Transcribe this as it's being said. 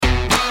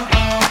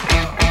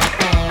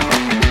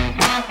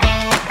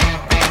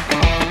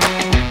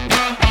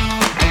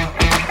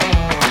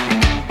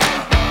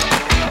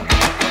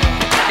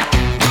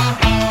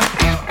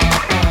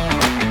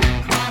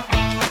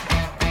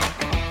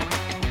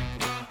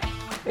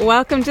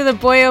Welcome to the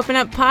Boy Open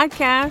Up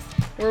podcast,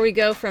 where we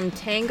go from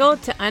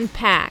tangled to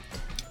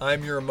unpacked.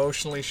 I'm your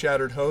emotionally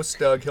shattered host,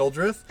 Doug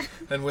Hildreth,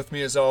 and with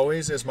me as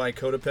always is my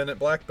codependent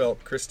black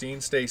belt,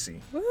 Christine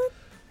Stacy.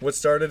 What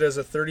started as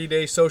a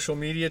 30-day social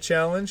media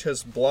challenge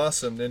has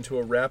blossomed into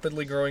a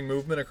rapidly growing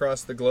movement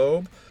across the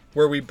globe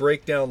where we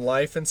break down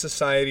life and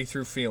society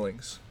through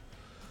feelings.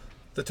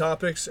 The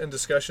topics and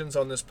discussions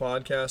on this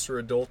podcast are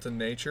adult in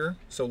nature,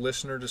 so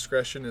listener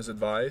discretion is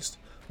advised.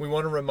 We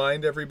want to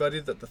remind everybody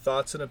that the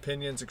thoughts and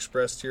opinions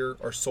expressed here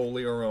are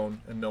solely our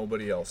own and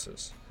nobody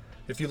else's.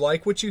 If you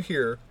like what you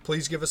hear,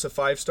 please give us a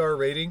 5-star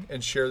rating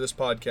and share this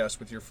podcast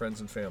with your friends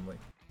and family.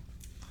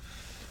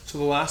 So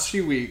the last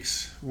few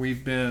weeks,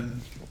 we've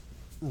been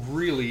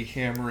really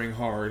hammering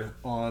hard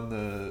on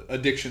the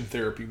addiction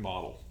therapy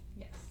model.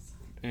 Yes.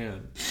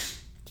 And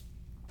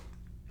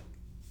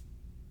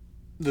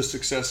the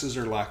successes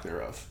or lack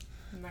thereof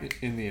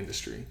in the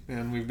industry.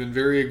 And we've been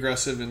very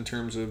aggressive in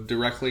terms of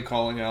directly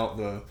calling out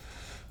the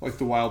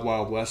wild,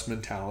 wild west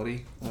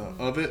mentality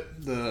of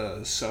it, the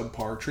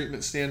subpar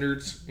treatment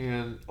standards,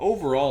 and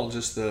overall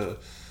just the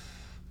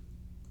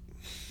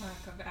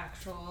lack of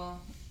actual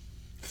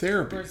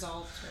therapy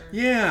results.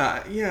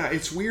 Yeah,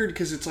 it's weird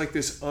because it's like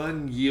this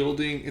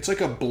unyielding, it's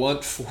like a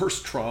blunt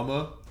force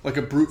trauma, like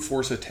a brute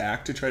force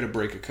attack to try to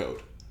break a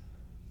code.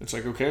 It's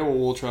like, okay, well,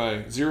 we'll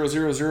try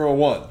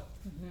 0001.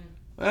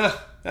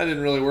 That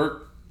didn't really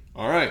work.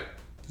 All right,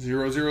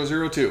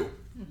 0002.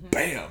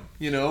 Bam!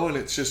 And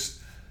it's just,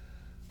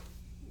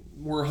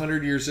 we're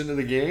 100 years into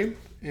the game,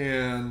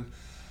 and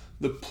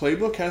the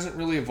playbook hasn't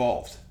really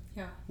evolved.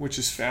 Yeah. Which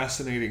is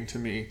fascinating to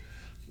me,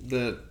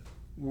 that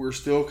we're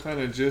still kind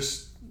of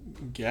just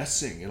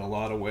guessing in a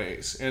lot of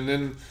ways. And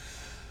then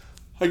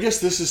I guess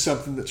this is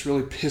something that's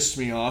really pissed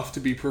me off,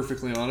 to be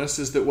perfectly honest,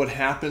 is that what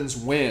happens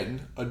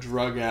when a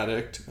drug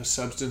addict, a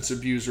substance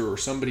abuser, or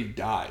somebody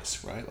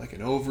dies, right? Like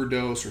an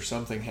overdose or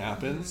something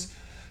happens.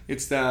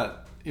 It's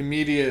that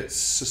immediate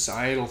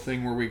societal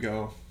thing where we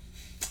go,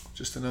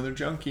 just another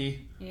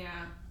junkie. Yeah.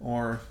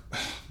 Or,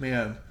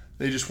 man,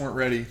 they just weren't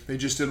ready. They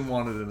just didn't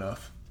want it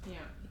enough. Yeah.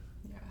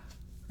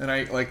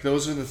 And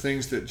those are the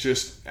things that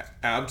just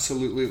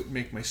absolutely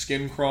make my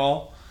skin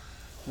crawl.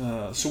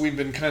 So we've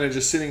been kind of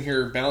just sitting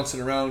here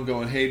bouncing around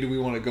going, hey, do we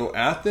want to go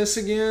at this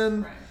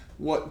again? Right.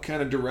 What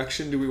kind of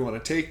direction do we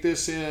want to take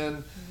this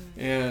in?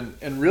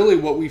 And really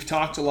what we've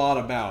talked a lot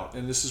about,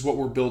 and this is what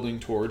we're building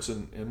towards,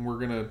 and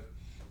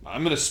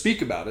I'm going to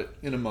speak about it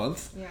in a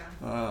month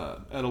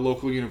at a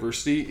local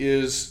university,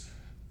 is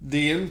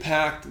the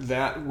impact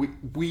that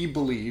we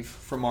believe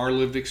from our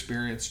lived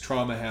experience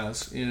trauma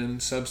has in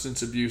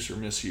substance abuse or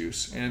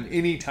misuse, and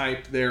any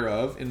type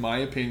thereof, in my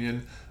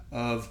opinion,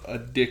 of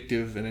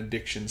addictive and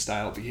addiction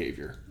style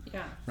behavior.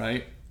 Yeah.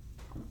 Right?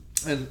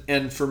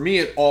 And for me,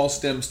 it all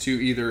stems to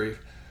either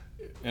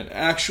an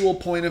actual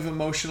point of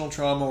emotional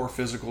trauma or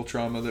physical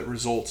trauma that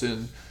results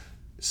in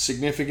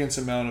significant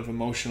amount of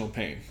emotional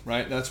pain,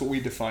 right? That's what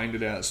we defined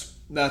it as.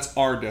 That's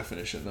our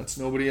definition. That's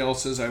nobody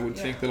else's. I would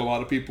think that a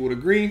lot of people would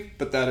agree,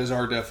 but that is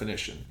our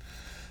definition.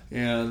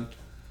 And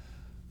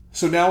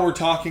so now we're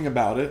talking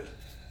about it,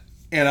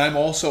 and I'm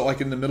also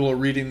in the middle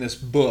of reading this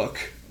book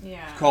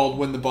called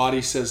When the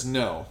Body Says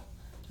No.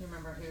 Do you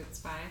remember who it's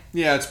by?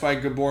 Yeah, it's by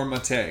Gabor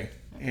Mate,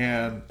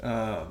 and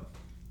a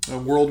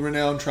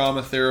world-renowned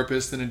trauma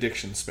therapist and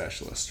addiction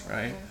specialist,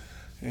 right?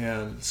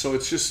 And so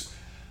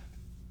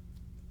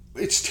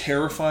it's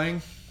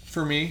terrifying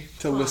for me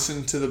to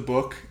listen to the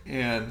book,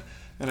 and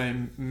I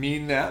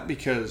mean that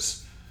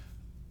because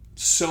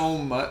so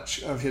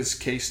much of his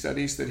case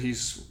studies that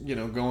he's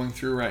going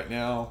through right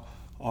now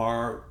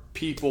are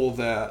people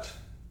that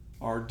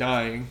are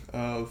dying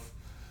of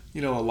a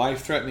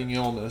life-threatening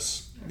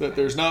illness that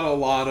there's not a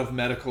lot of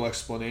medical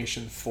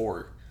explanation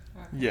for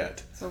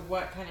yet. So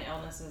what kind of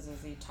illnesses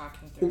is he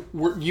talking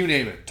through? You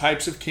name it.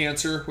 Types of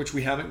cancer, which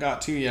we haven't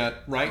got to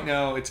yet. Right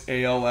now it's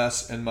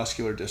ALS and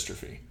muscular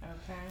dystrophy.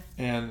 Okay.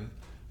 And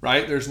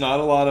there's not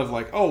a lot of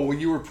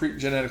you were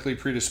genetically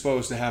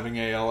predisposed to having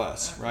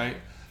ALS, right?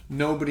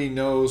 Nobody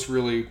knows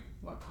really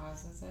what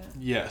causes it.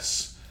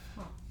 Yes.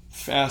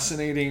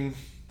 Fascinating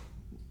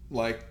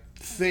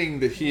thing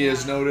that he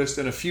has noticed,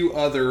 and a few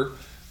other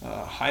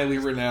highly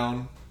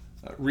renowned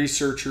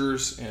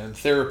researchers and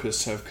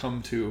therapists have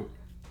come to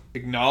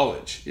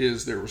acknowledge,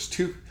 is there was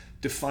 2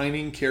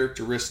 defining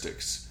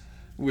characteristics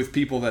with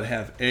people that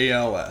have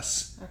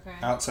ALS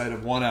outside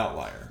of one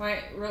outlier.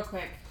 Wait, real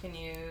quick, can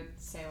you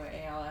say what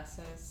ALS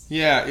is?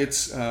 Yeah,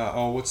 it's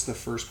what's the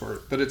first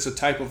part? But it's a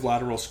type of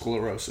lateral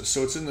sclerosis.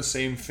 So it's in the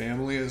same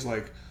family as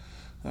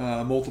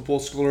multiple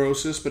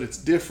sclerosis, but it's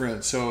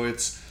different. So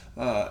it's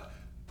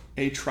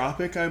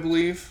atropic, I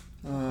believe,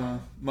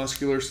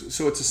 muscular.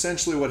 So it's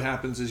essentially what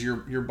happens is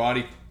your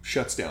body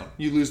shuts down.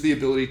 You lose the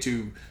ability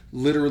to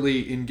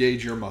literally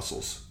engage your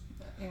muscles.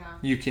 Yeah.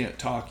 You can't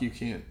talk, you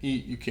can't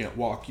eat, you can't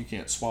walk, you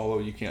can't swallow,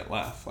 you can't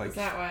laugh. Is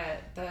that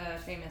what the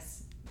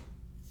famous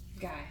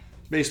guy?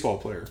 Baseball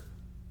player.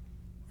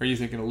 Are you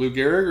thinking of Lou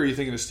Gehrig, or are you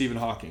thinking of Stephen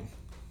Hawking?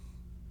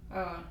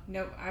 Oh,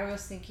 no, I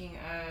was thinking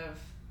of...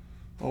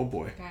 Oh,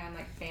 boy. Guy on,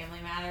 Family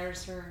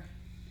Matters, or...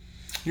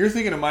 You're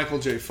thinking of Michael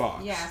J.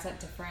 Fox. Yeah, is that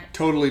different?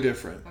 Totally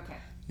different. Okay.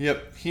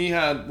 Yep, he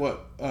had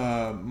what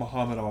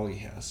Muhammad Ali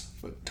has,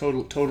 but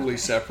totally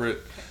separate.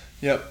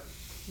 Yep.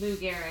 Lou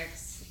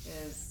Gehrig's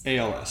is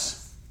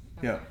ALS.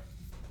 Okay. Yeah.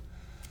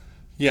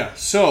 Yeah.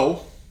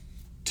 So,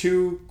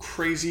 two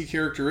crazy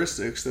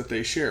characteristics that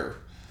they share.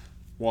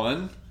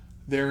 One,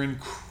 they're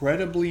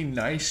incredibly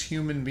nice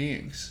human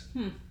beings,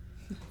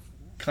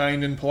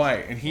 kind and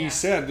polite. And he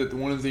said that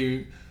one of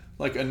the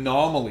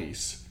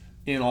anomalies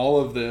in all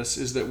of this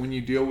is that when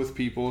you deal with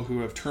people who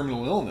have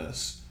terminal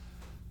illness,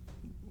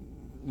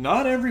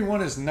 not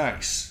everyone is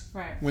nice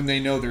when they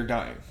know they're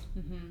dying.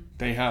 Mm-hmm.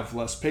 They have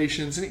less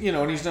patience, and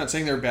and he's not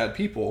saying they're bad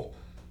people,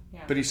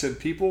 but he said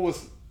people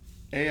with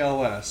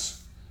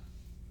ALS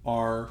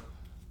are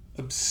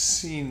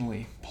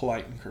obscenely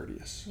polite and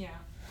courteous. Yeah.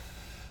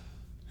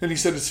 And he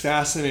said it's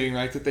fascinating,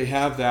 right, that they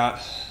have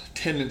that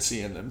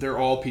tendency in them. They're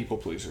all people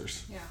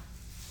pleasers. Yeah.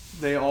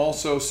 They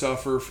also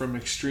suffer from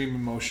extreme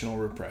emotional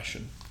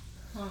repression.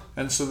 Huh.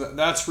 And so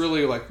that's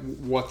really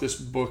what this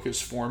book is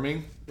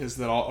forming, is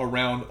that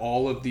around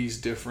all of these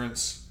different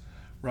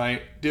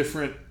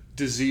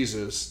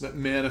diseases that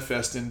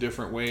manifest in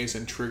different ways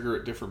and trigger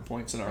at different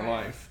points in our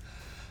life.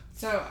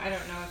 So I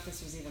don't know if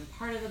this was even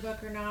part of the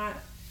book or not,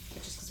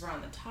 but just because we're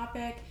on the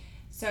topic.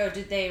 So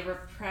did they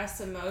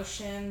repress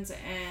emotions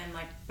and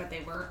but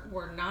they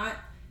were not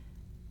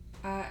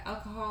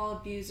alcohol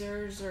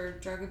abusers or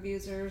drug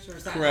abusers, or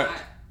is that correct?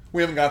 Not?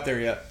 We haven't got there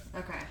yet.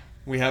 Okay.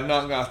 We have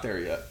not got there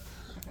yet.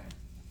 Okay.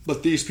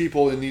 But these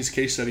people in these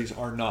case studies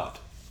are not.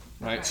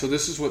 Right? Okay. So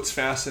this is what's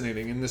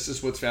fascinating, and this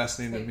is what's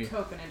fascinating to me. They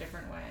cope in a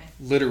different way.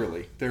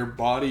 Literally. Their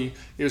body...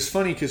 It was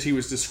funny because he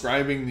was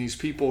describing these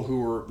people who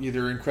were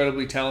either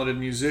incredibly talented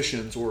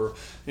musicians or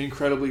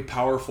incredibly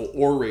powerful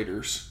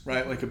orators,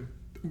 right? Like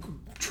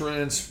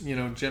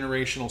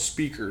generational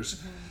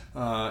speakers,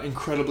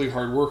 incredibly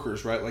hard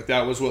workers, right? Like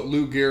that was what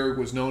Lou Gehrig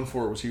was known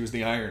for, was he was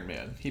the Iron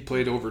Man. He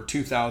played over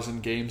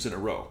 2,000 games in a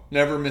row.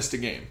 Never missed a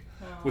game.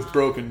 With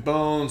broken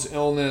bones,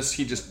 illness,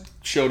 he just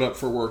showed up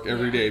for work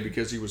every day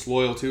because he was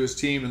loyal to his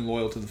team and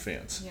loyal to the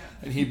fans. Yeah.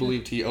 And he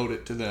believed he owed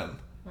it to them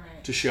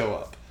to show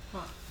up. Huh.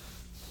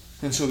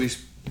 And so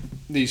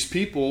these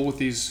people with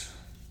these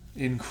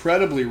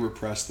incredibly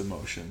repressed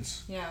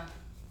emotions,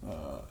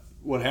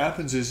 what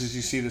happens is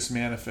you see this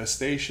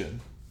manifestation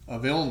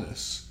of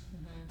illness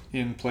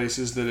in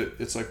places that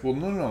it's like, well,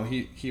 no,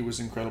 he was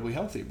incredibly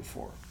healthy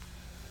before.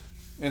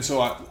 And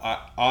so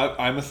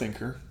I'm a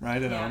thinker,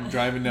 right? And I'm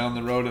driving down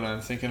the road and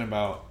I'm thinking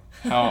about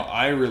how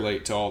I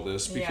relate to all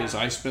this, because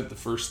I spent the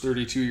first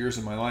 32 years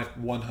of my life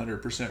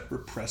 100%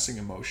 repressing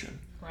emotion.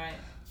 Right.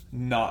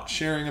 Not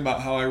sharing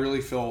about how I really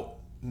felt,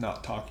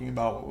 not talking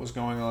about what was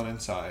going on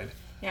inside.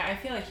 Yeah, I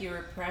feel like you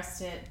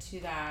repressed it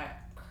to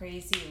that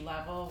crazy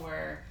level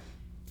where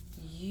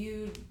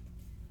you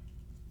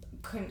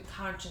couldn't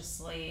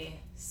consciously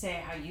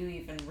say how you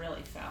even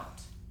really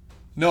felt.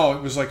 No,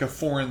 it was like a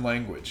foreign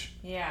language.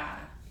 Yeah,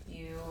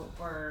 you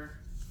were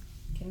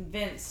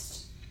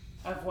convinced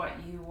of what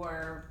you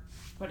were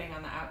putting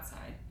on the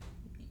outside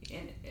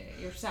in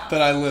yourself.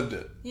 That I lived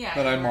it. Yeah.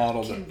 That I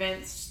modeled it.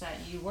 Convinced that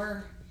you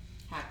were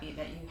happy,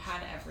 that you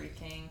had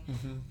everything,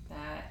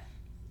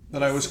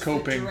 that I was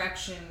coping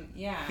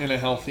in a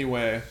healthy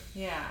way.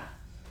 Yeah.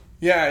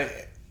 Yeah,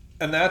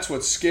 and that's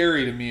what's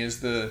scary to me,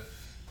 is the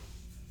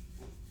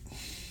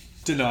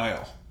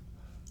denial.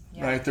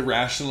 Yeah. Right? The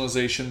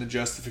rationalization, the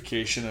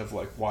justification of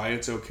why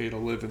it's okay to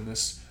live in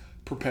this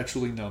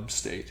perpetually numb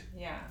state.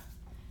 Yeah.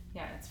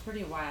 Yeah, it's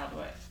pretty wild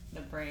what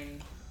the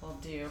brain will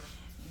do.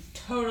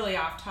 Totally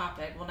off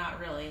topic. Well, not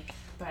really.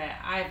 But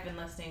I've been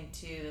listening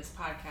to this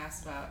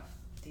podcast about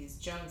these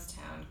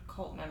Jonestown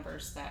cult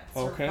members that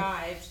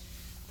survived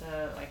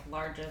the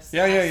largest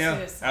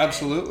suicide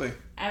absolutely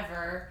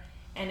ever.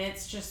 And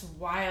it's just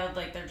wild.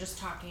 They're just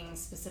talking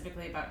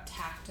specifically about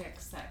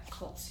tactics that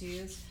cults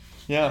use.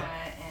 Yeah.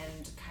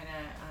 And kind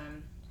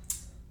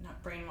of,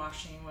 not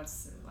brainwashing,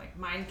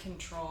 mind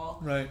control.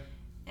 Right.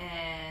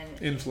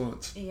 And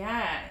influence.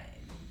 Yeah.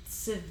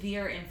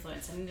 Severe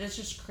influence. And it's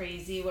just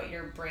crazy what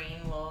your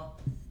brain will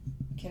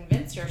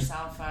convince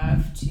yourself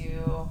of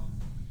to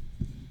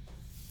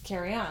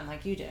carry on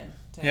like you did.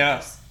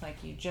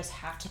 You just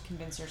have to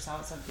convince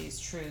yourselves of these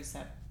truths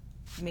that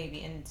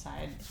maybe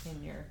inside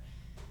in your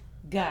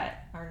gut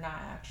are not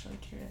actually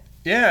true.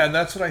 Yeah, and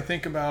that's what I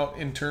think about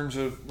in terms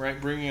of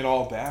bringing it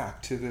all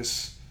back to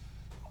this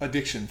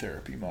addiction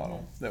therapy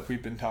model that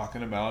we've been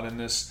talking about, in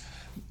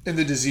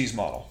the disease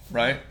model,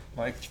 right?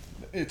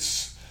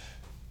 It's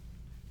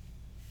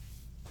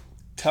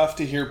tough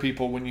to hear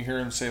people when you hear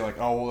them say oh,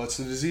 well, that's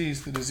the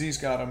disease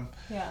got them.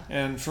 Yeah.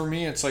 And for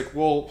me, it's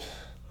well,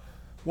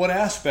 what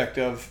aspect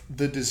of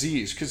the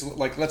disease? Because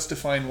let's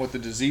define what the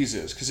disease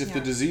is. Because if the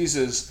disease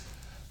is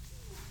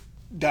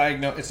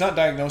it's not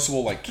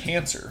diagnosable like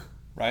cancer,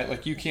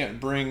 right? You can't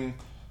bring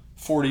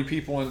 40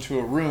 people into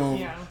a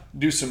room,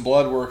 do some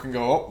blood work, and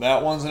go, oh,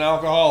 that one's an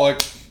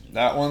alcoholic,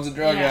 that one's a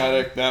drug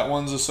addict, that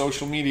one's a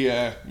social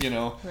media,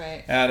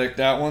 addict,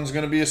 that one's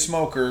going to be a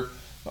smoker.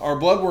 Our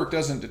blood work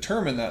doesn't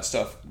determine that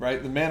stuff,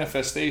 right? The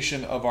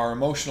manifestation of our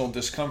emotional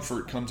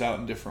discomfort comes out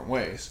in different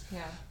ways.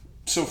 Yeah.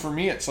 So for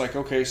me, it's like,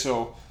 okay,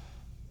 so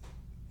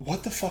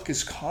what the fuck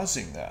is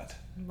causing that?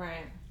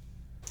 Right.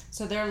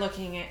 So they're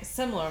looking at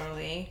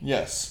similarly.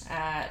 Yes.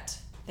 At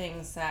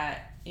things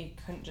that you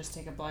couldn't just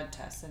take a blood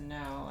test and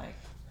know, like,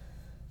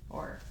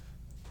 or,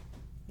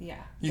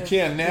 yeah. You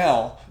can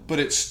now, but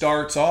it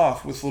starts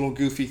off with little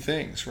goofy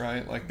things,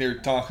 right? Like they're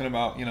talking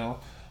about,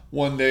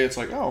 one day it's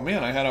like, oh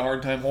man, I had a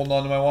hard time holding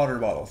on to my water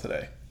bottle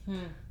today.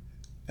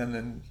 And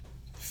then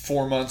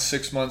 4 months,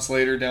 6 months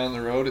later down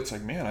the road, it's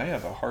like, man, I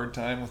have a hard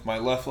time with my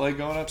left leg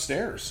going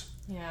upstairs.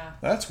 Yeah.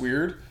 That's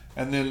weird.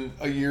 And then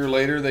a year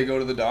later, they go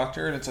to the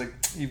doctor and it's like,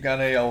 you've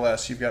got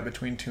ALS, you've got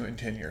between 2 and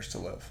 10 years to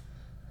live.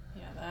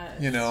 Yeah, that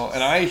is.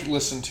 And I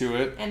listen to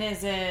it. And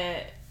is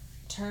it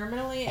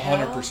terminally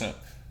 100%. ill?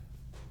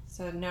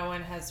 So no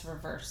one has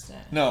reversed it?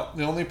 No.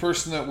 The only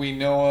person that we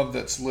know of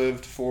that's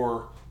lived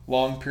for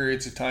long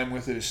periods of time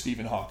with it is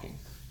Stephen Hawking.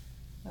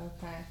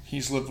 Okay.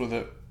 He's lived with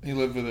it. He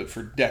lived with it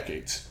for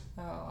decades.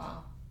 Oh,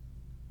 wow.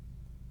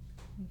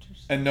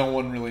 Interesting. And no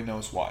one really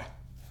knows why.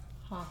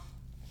 Huh.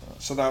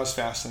 So that was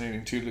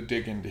fascinating too, to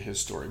dig into his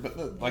story.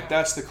 But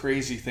that's the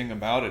crazy thing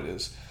about it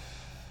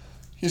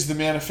is the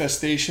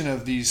manifestation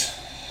of these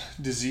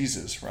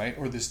diseases, right?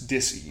 Or this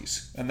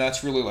dis-ease. And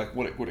that's really like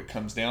what it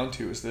comes down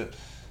to, is that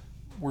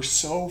we're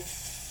so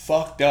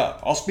fucked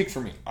up. I'll speak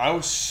for me. I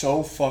was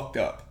so fucked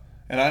up.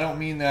 And I don't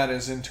mean that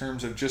as in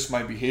terms of just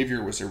my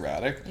behavior was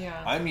erratic. Yeah.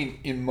 I mean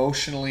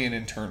emotionally and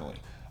internally.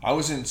 I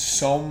was in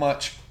so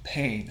much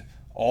pain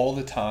all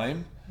the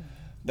time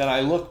that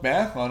I look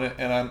back on it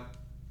and I'm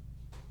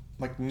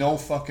like, no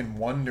fucking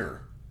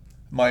wonder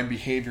my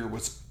behavior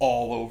was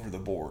all over the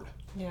board.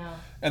 Yeah.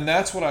 And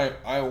that's what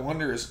I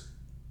wonder is,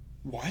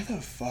 why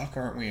the fuck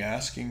aren't we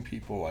asking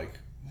people, like,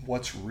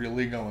 what's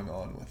really going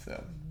on with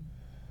them?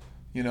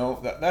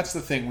 That's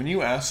the thing. When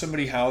you ask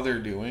somebody how they're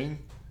doing,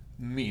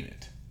 mean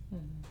it.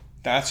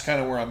 That's kind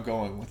of where I'm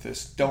going with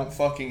this. Don't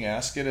fucking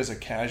ask it as a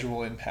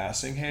casual in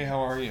passing, hey, how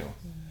are you?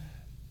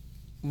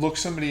 Look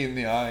somebody in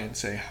the eye and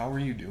say, how are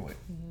you doing?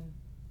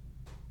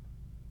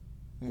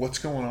 What's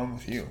going on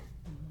with you?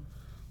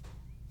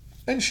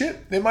 And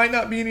shit, it might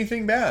not be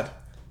anything bad.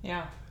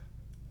 Yeah.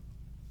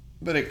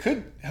 But it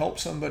could help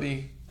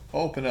somebody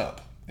open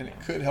up. And it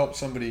could help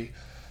somebody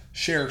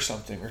share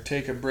something or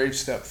take a brave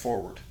step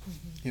forward.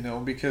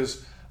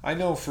 Because I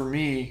know for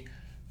me,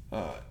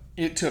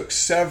 it took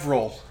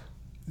several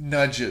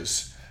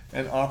nudges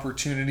and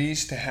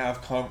opportunities to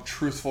have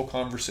truthful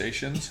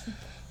conversations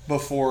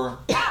before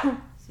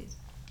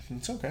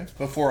it's okay,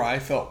 before I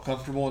felt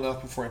comfortable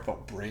enough, before I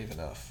felt brave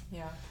enough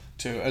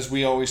to, as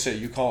we always say,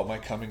 you call it my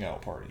coming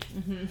out party,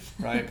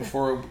 right?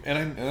 Before,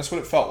 and that's what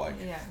it felt like,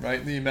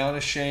 right? The amount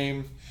of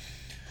shame,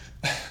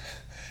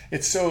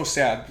 it's so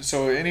sad.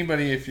 So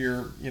anybody, if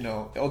you're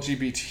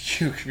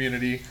LGBTQ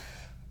community,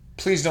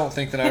 please don't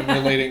think that I'm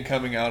relating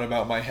coming out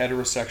about my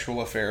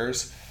heterosexual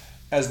affairs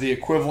as the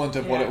equivalent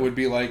of what it would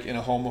be like in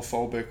a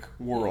homophobic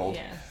world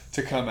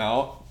to come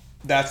out.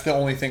 That's the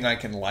only thing I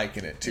can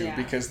liken it to,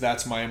 because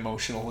that's my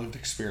emotional lived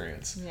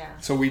experience. Yeah.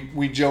 So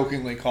we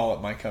jokingly call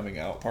it my coming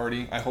out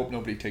party. I hope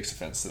nobody takes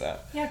offense to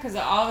that. Yeah, because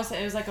all of a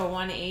sudden it was like a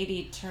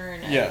 180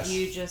 turn. Of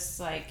you just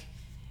like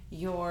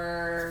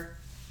your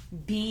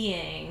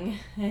being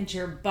and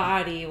your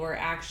body were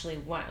actually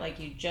one. Like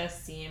you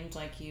just seemed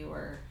like you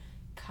were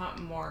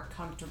more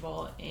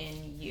comfortable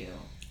in you.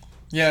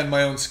 Yeah, in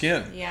my own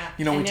skin. Yeah.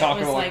 We talk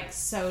about, it was like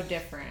so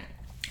different.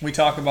 We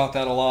talk about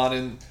that a lot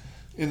in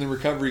the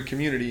recovery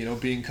community.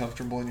 Being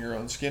comfortable in your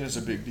own skin is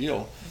a big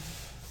deal.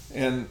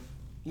 And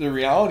the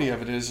reality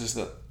of it is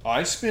that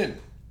I spent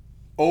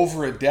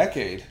over a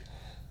decade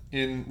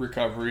in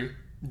recovery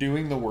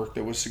doing the work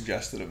that was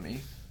suggested of me,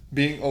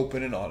 being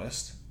open and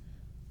honest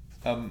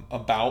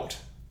about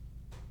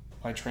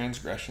my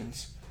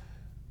transgressions,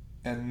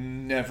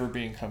 and never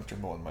being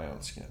comfortable in my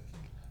own skin,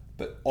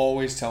 but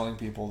always telling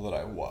people that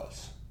I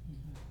was,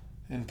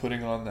 and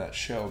putting on that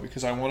show,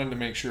 because I wanted to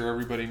make sure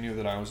everybody knew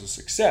that I was a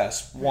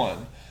success,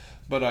 one,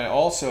 but I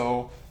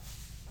also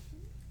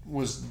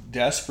was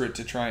desperate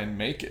to try and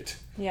make it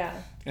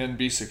and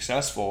be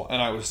successful,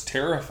 and I was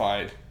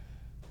terrified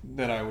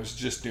that I was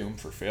just doomed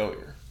for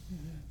failure.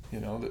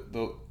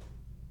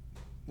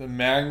 The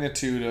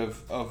magnitude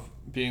of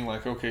being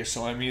like, okay,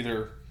 so I'm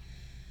either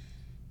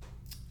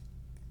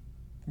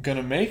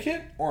gonna make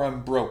it or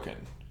I'm broken,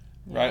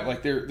 right?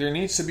 Like there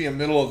needs to be a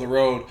middle of the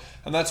road,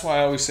 and that's why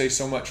I always say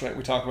so much, like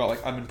we talk about,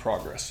 like, I'm in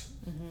progress,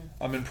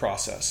 I'm in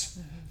process.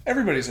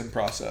 Everybody's in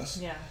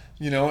process,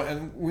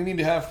 and we need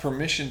to have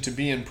permission to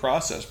be in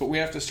process, but we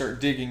have to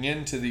start digging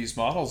into these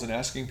models and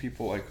asking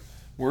people, like,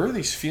 where are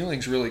these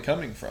feelings really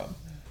coming from?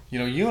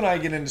 You and I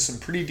get into some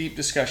pretty deep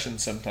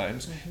discussions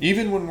sometimes,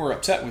 even when we're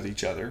upset with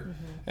each other,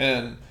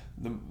 and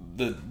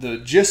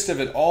the gist of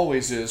it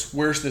always is,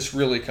 where's this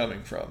really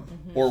coming from?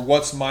 Or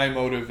what's my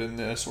motive in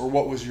this? Or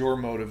what was your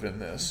motive in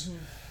this?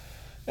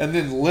 And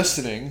then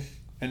listening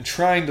and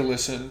trying to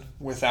listen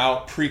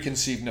without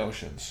preconceived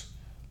notions.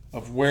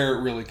 of where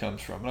it really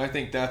comes from. And I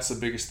think that's the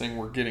biggest thing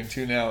we're getting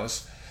to now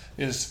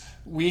is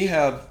we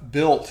have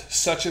built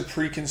such a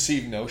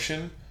preconceived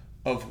notion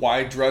of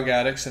why drug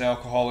addicts and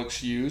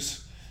alcoholics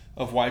use,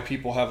 of why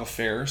people have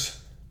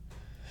affairs,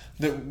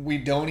 that we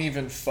don't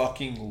even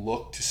fucking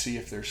look to see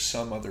if there's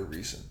some other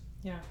reason.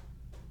 Yeah.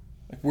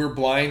 Like, we're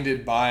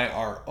blinded by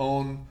our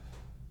own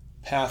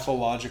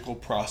pathological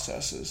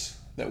processes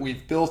that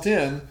we've built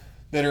in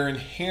that are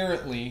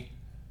inherently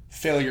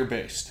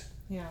failure-based.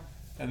 Yeah.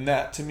 And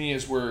that, to me,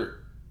 is where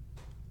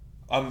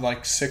I'm,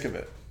 like, sick of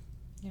it.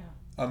 Yeah.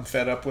 I'm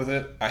fed up with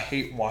it. I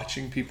hate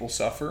watching people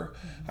suffer.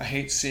 I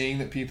hate seeing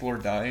that people are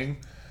dying.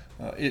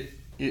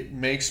 It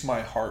makes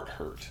my heart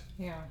hurt.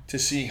 Yeah. To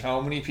see how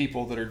many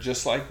people that are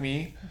just like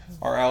me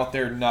are out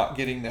there not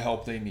getting the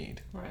help they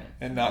need. Right.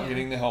 And not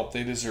getting the help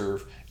they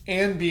deserve.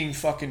 And being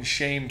fucking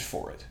shamed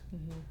for it.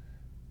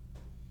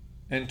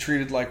 And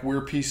treated like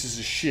we're pieces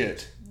of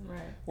shit.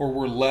 Right. Or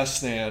we're less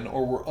than,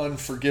 or we're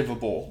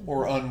unforgivable,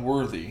 or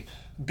unworthy,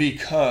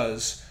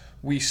 because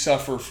we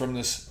suffer from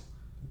this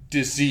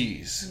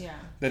disease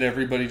that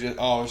everybody just,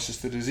 it's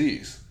just a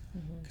disease.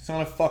 It's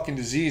not a fucking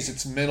disease,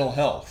 it's mental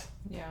health.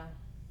 Yeah.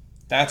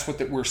 That's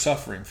what we're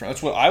suffering from.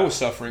 That's what I was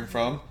suffering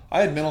from. I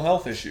had mental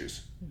health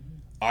issues.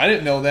 I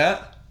didn't know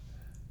that.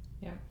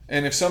 Yeah.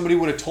 And if somebody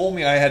would have told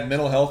me I had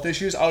mental health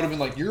issues, I would have been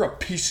like, you're a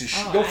piece of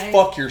shit. Go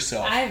fuck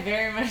yourself. I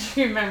very much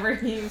remember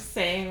you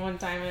saying one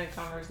time in a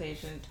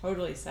conversation,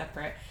 totally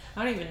separate,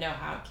 I don't even know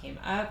how it came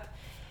up,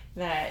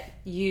 that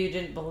you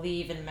didn't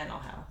believe in mental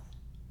health.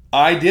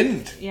 I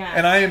didn't. Yeah.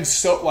 And I am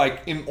so,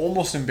 like, I'm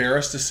almost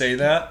embarrassed to say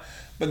that,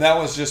 but that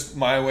was just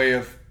my way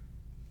of,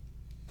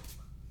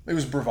 it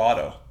was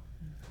bravado.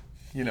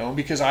 You know,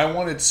 because I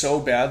wanted so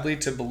badly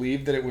to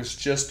believe that it was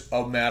just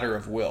a matter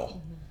of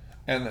will.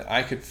 And that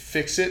I could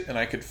fix it and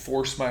I could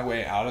force my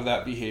way out of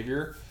that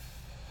behavior.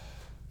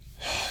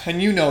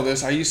 And you know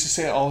this, I used to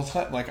say it all the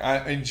time. Like,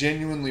 I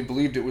genuinely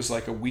believed it was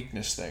like a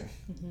weakness thing.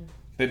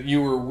 That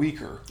you were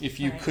weaker if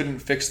you couldn't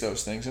fix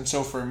those things. And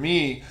so for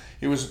me,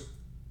 it was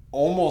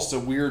almost a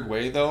weird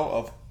way, though,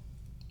 of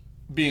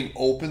being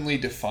openly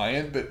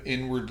defiant but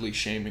inwardly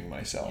shaming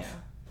myself. Yeah.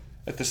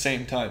 At the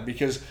same time,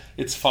 because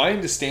it's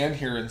fine to stand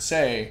here and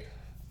say,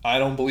 I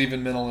don't believe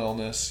in mental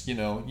illness, you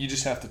know, you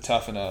just have to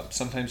toughen up.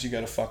 Sometimes you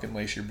got to fucking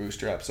lace your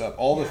bootstraps up.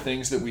 All the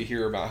things that we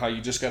hear about how you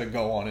just got to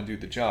go on and do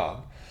the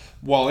job.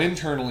 While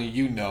internally,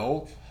 you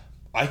know,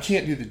 I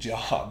can't do the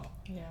job.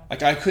 Yeah.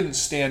 Like, I couldn't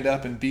stand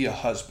up and be a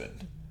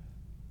husband.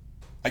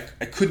 I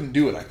couldn't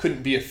do it. I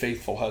couldn't be a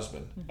faithful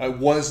husband. I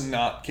was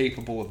not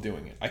capable of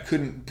doing it. I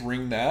couldn't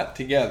bring that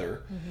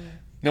together,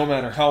 no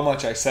matter how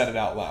much I said it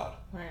out loud.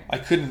 Right. I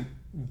couldn't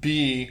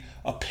be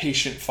a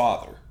patient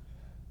father.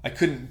 I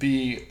couldn't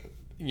be,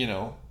 you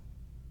know,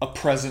 a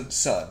present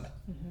son.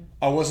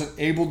 I wasn't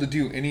able to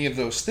do any of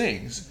those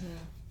things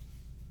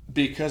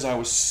because I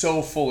was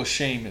so full of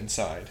shame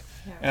inside.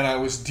 Yeah. And I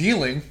was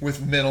dealing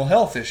with mental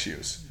health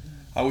issues.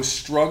 I was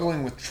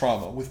struggling with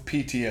trauma, with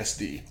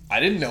PTSD. I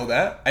didn't know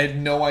that. I had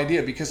no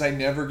idea because I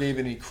never gave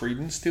any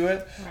credence to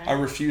it. Right. I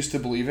refused to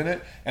believe in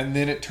it. And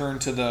then it turned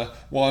to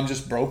I'm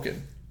just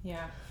broken.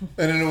 Yeah.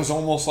 And then it was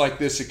almost like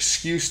this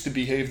excuse to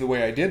behave the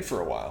way I did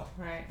for a while.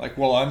 Right. Like,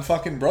 well, I'm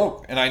fucking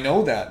broke. And I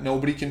know that.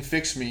 Nobody can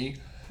fix me.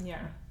 Yeah.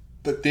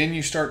 But then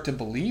you start to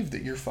believe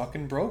that you're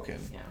fucking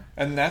broken. Yeah.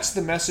 And that's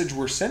the message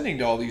we're sending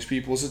to all these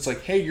people is it's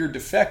like, hey, you're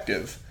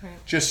defective.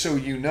 Right. Just so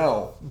you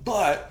know.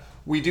 But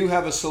we do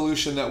have a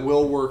solution that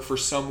will work for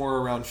somewhere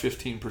around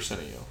 15%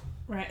 of you.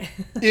 Right.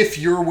 If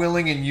you're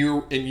willing and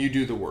you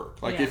do the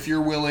work. Like, if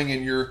you're willing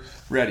and you're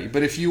ready.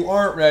 But if you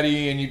aren't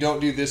ready and you don't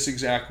do this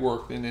exact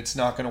work, then it's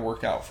not going to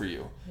work out for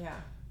you. Yeah.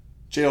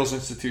 Jails,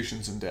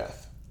 institutions, and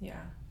death.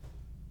 Yeah.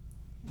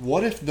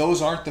 What if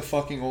those aren't the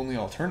fucking only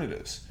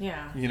alternatives?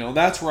 Yeah. You know,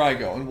 that's where I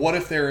go. And what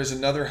if there is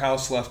another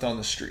house left on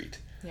the street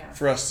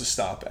for us to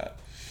stop at?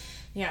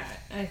 Yeah.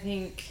 I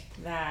think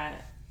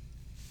that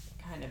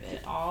kind of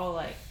it all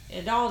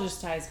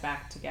just ties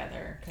back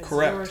together because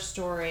your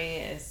story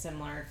is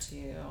similar to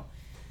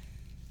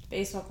the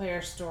baseball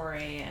player's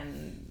story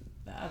and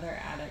the other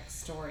addict's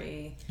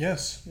story.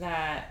 Yes.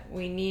 That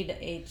we need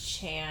a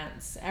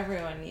chance.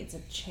 Everyone needs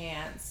a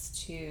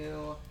chance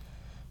to.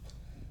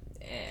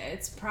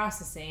 It's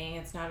processing.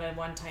 It's not a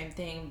one-time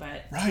thing,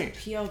 but to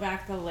peel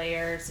back the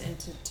layers and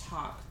to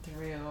talk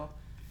through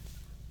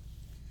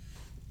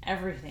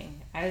everything.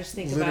 I just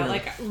think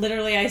about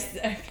literally I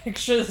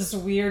picture this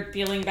weird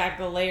peeling back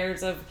the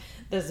layers of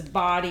this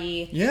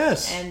body.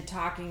 Yes. And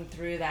talking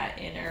through that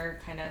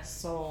inner kind of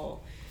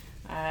soul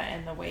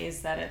and the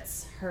ways that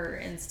it's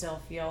hurt and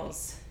still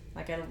feels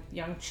like a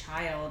young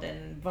child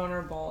and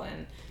vulnerable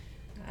and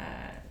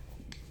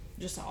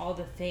just all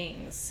the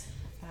things.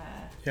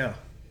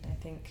 I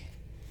think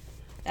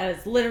that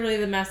is literally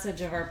the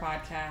message of our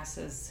podcast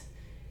is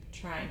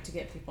trying to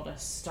get people to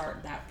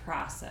start that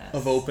process.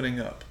 Of opening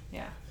up.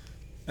 Yeah.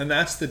 And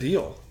that's the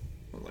deal.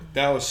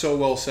 That was so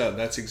well said.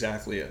 That's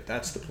exactly it.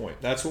 That's the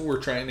point. That's what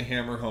we're trying to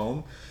hammer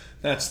home.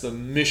 That's the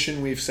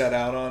mission we've set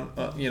out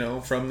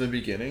on, from the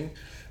beginning.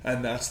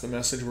 And that's the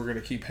message we're going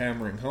to keep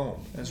hammering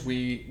home as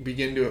we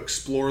begin to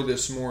explore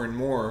this more and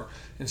more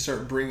and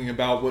start bringing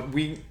about what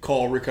we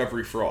call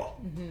recovery for all.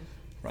 Mm-hmm.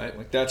 Right?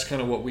 Like that's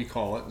kind of what we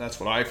call it. And that's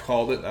what I've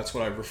called it. That's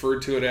what I've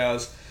referred to it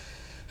as.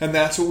 And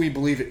that's what we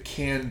believe it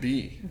can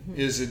be,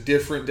 is a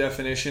different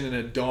definition and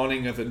a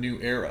dawning of a new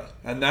era.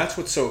 And that's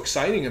what's so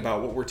exciting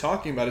about what we're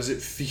talking about is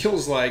it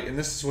feels like, and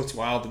this is what's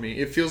wild to me,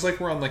 it feels like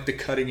we're on like the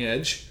cutting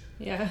edge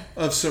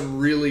of some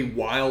really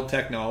wild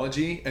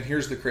technology. And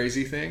here's the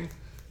crazy thing.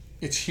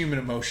 It's human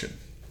emotion.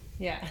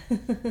 Yeah.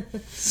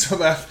 So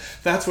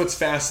that's what's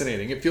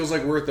fascinating. It feels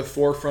like we're at the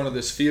forefront of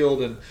this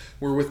field and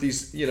we're with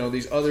these,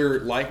 these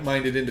other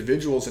like-minded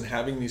individuals and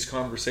having these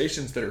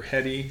conversations that are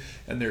heady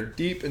and they're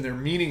deep and they're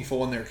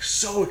meaningful and they're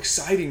so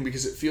exciting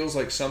because it feels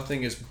like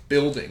something is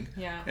building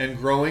and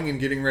growing and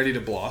getting ready to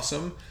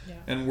blossom. Yeah.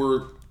 And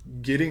we're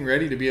getting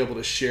ready to be able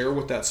to share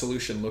what that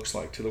solution looks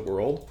like to the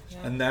world. Yeah.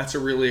 And that's a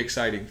really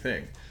exciting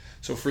thing.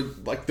 So for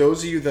like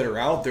those of you that are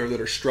out there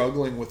that are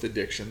struggling with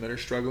addiction, that are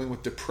struggling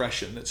with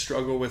depression, that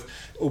struggle with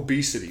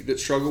obesity, that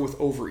struggle with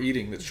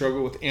overeating, that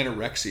struggle with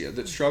anorexia,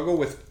 that struggle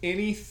with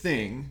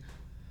anything,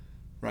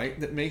 right,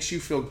 that makes you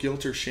feel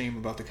guilt or shame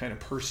about the kind of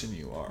person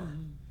you are,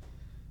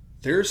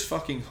 there's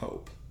fucking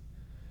hope.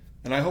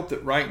 And I hope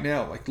that right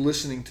now, like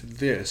listening to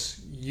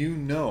this, you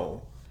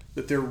know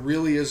that there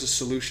really is a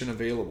solution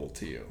available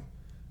to you.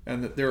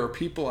 And that there are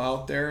people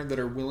out there that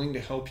are willing to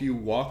help you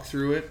walk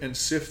through it and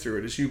sift through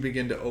it as you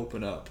begin to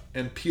open up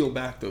and peel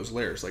back those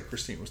layers like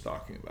Christine was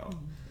talking about.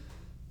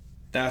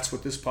 That's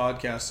what this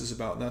podcast is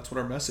about, and that's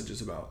what our message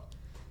is about.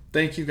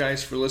 Thank you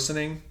guys for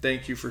listening.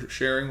 Thank you for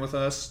sharing with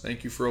us.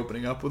 Thank you for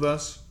opening up with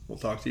us. We'll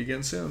talk to you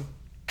again soon.